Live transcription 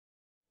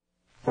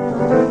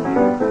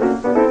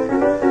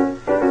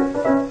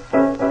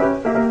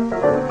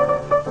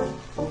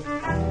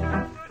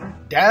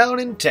Down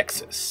in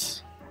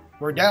Texas.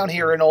 We're down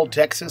here in old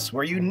Texas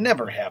where you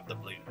never have the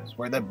blues,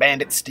 where the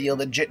bandits steal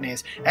the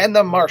jitneys and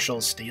the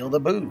marshals steal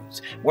the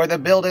booze, where the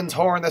buildings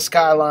horn the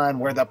skyline,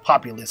 where the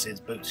populace is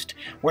boost,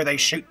 where they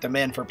shoot the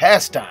men for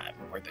pastime,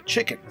 where the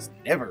chickens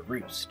never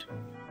roost.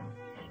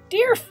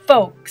 Dear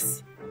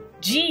folks,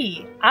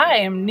 gee, I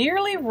am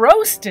nearly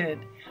roasted.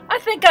 I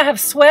think I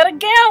have sweat a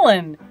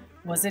gallon.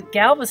 Was at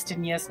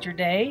Galveston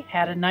yesterday,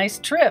 had a nice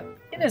trip.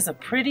 It is a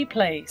pretty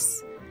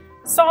place.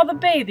 Saw the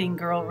bathing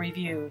girl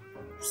review.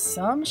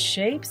 Some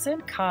shapes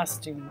and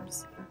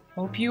costumes.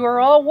 Hope you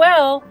are all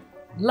well.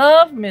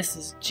 Love,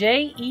 Mrs.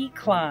 J.E.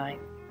 Klein.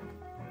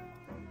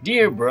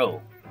 Dear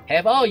bro,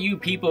 have all you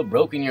people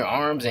broken your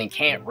arms and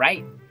can't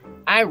write?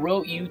 I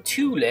wrote you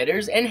 2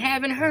 letters and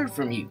haven't heard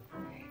from you.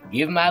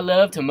 Give my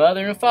love to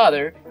mother and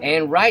father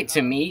and write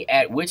to me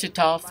at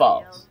Wichita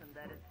Falls.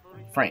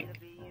 Frank.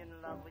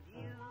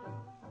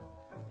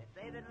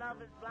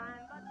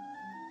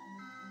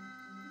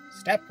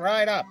 Step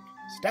right up,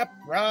 step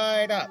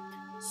right up.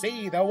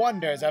 See the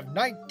wonders of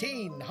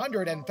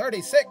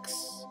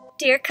 1936.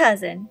 Dear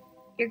cousin,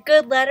 your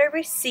good letter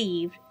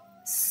received.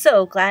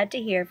 So glad to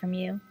hear from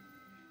you.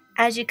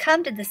 As you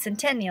come to the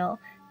Centennial,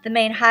 the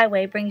main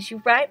highway brings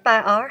you right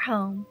by our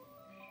home.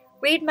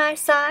 Read my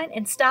sign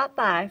and stop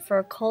by for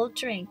a cold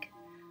drink.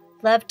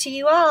 Love to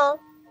you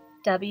all,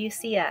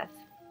 WCF.